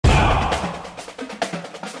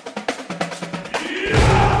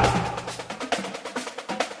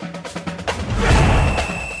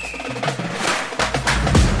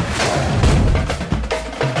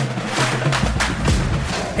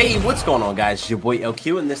Hey, what's going on, guys? It's your boy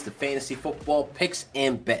LQ, and this is the Fantasy Football Picks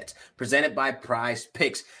and Bets presented by Prize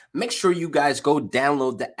Picks. Make sure you guys go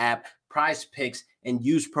download the app Prize Picks and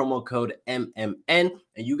use promo code MMN, and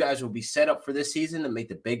you guys will be set up for this season to make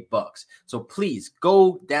the big bucks. So please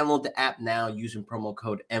go download the app now using promo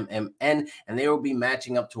code MMN, and they will be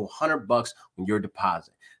matching up to $100 on your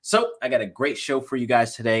deposit. So I got a great show for you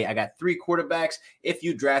guys today. I got 3 quarterbacks. If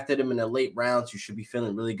you drafted them in the late rounds, you should be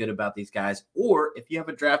feeling really good about these guys. Or if you have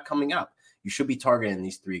a draft coming up, you should be targeting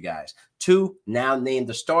these 3 guys. 2 now named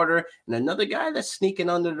the starter, and another guy that's sneaking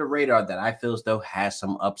under the radar that I feel as though has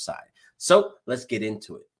some upside. So let's get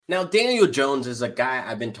into it. Now, Daniel Jones is a guy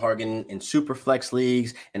I've been targeting in super flex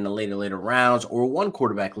leagues in the later rounds, or one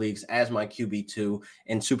quarterback leagues as my QB2,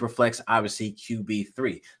 and super flex, obviously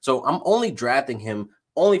QB3. So I'm only drafting him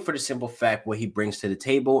only for the simple fact what he brings to the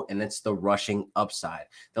table, and it's the rushing upside.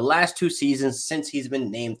 The last 2 seasons since he's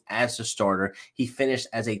been named as the starter, he finished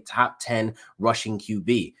as a top 10 rushing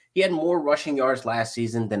QB. He had more rushing yards last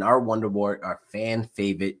season than our Wonder Boy, our fan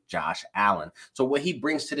favorite Josh Allen. So what he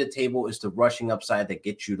brings to the table is the rushing upside that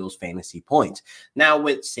gets you those fantasy points. Now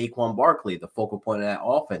with Saquon Barkley, the focal point of that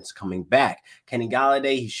offense, coming back, Kenny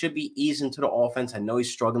Golladay, he should be eased into the offense. I know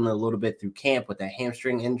he's struggling a little bit through camp with that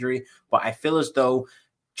hamstring injury, but I feel as though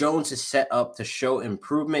Jones is set up to show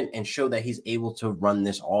improvement and show that he's able to run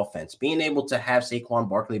this offense. Being able to have Saquon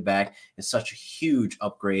Barkley back is such a huge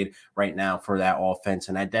upgrade right now for that offense,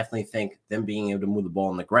 and I definitely think them being able to move the ball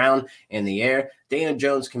on the ground and the air, Daniel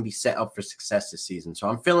Jones can be set up for success this season. So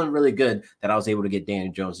I'm feeling really good that I was able to get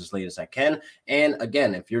Daniel Jones as late as I can. And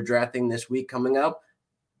again, if you're drafting this week coming up,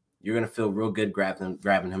 you're going to feel real good grabbing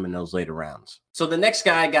him in those later rounds. So the next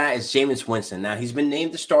guy I got is Jameis Winston. Now, he's been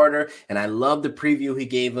named the starter, and I love the preview he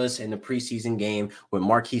gave us in the preseason game with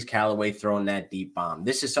Marquise Callaway throwing that deep bomb.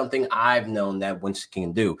 This is something I've known that Winston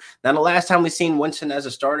can do. Now, the last time we seen Winston as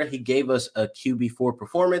a starter, he gave us a QB4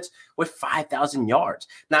 performance with 5,000 yards.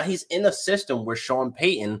 Now, he's in a system where Sean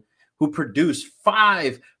Payton, who produced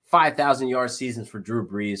 5,000-yard seasons for Drew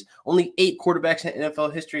Brees. Only 8 quarterbacks in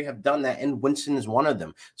NFL history have done that, and Winston is one of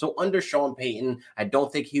them. So under Sean Payton, I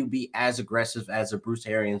don't think he would be as aggressive as Bruce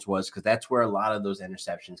Arians was, because that's where a lot of those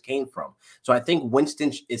interceptions came from. So I think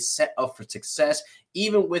Winston is set up for success.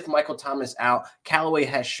 Even with Michael Thomas out, Callaway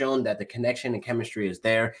has shown that the connection and chemistry is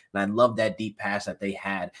there, and I love that deep pass that they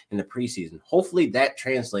had in the preseason. Hopefully that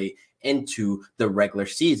translates into the regular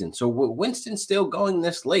season. So with Winston still going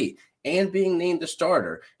this late and being named a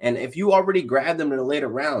starter, and if you already grabbed them in the later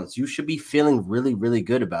rounds, you should be feeling really, really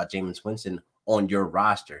good about Jameis Winston on your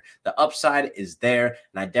roster. The upside is there,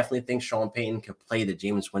 and I definitely think Sean Payton could play the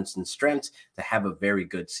Jameis Winston strengths to have a very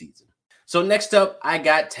good season. So next up, I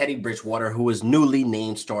got Teddy Bridgewater, who was newly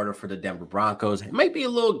named starter for the Denver Broncos. It might be a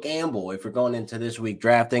little gamble if we're going into this week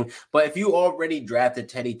drafting, but if you already drafted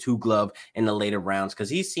Teddy Two Glove in the later rounds, because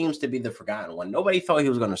he seems to be the forgotten one, nobody thought he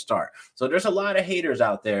was going to start. So there's a lot of haters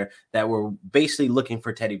out there that were basically looking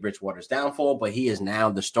for Teddy Bridgewater's downfall, but he is now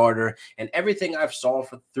the starter. And everything I've saw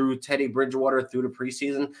through Teddy Bridgewater through the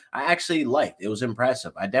preseason, I actually liked. It was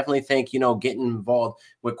impressive. I definitely think, getting involved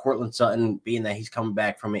with Courtland Sutton, being that he's coming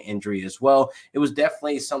back from an injury as well, it was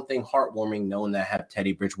definitely something heartwarming knowing that I have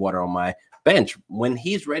Teddy Bridgewater on my bench when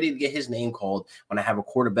he's ready to get his name called, when I have a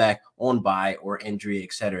quarterback on bye or injury,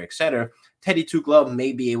 et cetera, Teddy Two Glove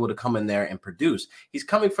may be able to come in there and produce. He's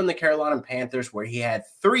coming from the Carolina Panthers, where he had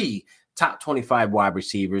 3 top 25 wide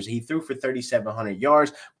receivers. He threw for 3,700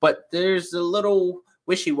 yards, but there's a little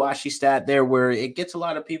wishy-washy stat there where it gets a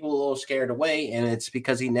lot of people a little scared away, and it's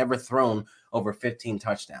because he never thrown over 15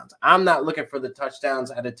 touchdowns. I'm not looking for the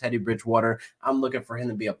touchdowns out of Teddy Bridgewater. I'm looking for him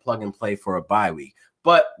to be a plug-and-play for a bye week.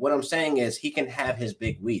 But what I'm saying is he can have his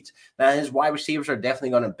big weeks. Now, his wide receivers are definitely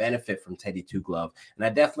going to benefit from Teddy Two Glove. And I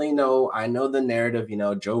know the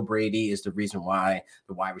narrative, Joe Brady is the reason why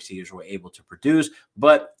the wide receivers were able to produce,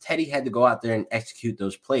 but Teddy had to go out there and execute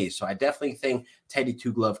those plays. So I definitely think Teddy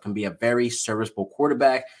Two Glove can be a very serviceable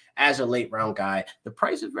quarterback. As a late round guy, the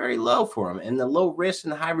price is very low for him, and the low risk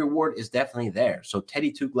and high reward is definitely there. So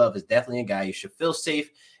Teddy Two Glove is definitely a guy you should feel safe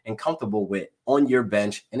and comfortable with on your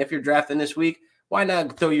bench. And if you're drafting this week, why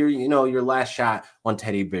not throw your last shot on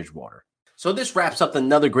Teddy Bridgewater? So this wraps up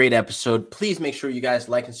another great episode. Please make sure you guys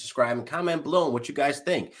like and subscribe and comment below on what you guys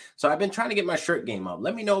think. So I've been trying to get my shirt game up.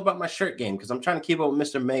 Let me know about my shirt game, because I'm trying to keep up with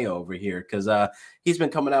Mr. Mayo over here, because he's been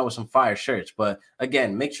coming out with some fire shirts. But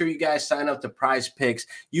again, make sure you guys sign up to Prize Picks.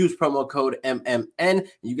 Use promo code MMN.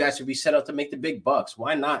 You guys should be set up to make the big bucks.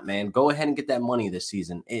 Why not, man? Go ahead and get that money this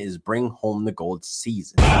season. It is bring home the gold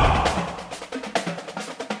season.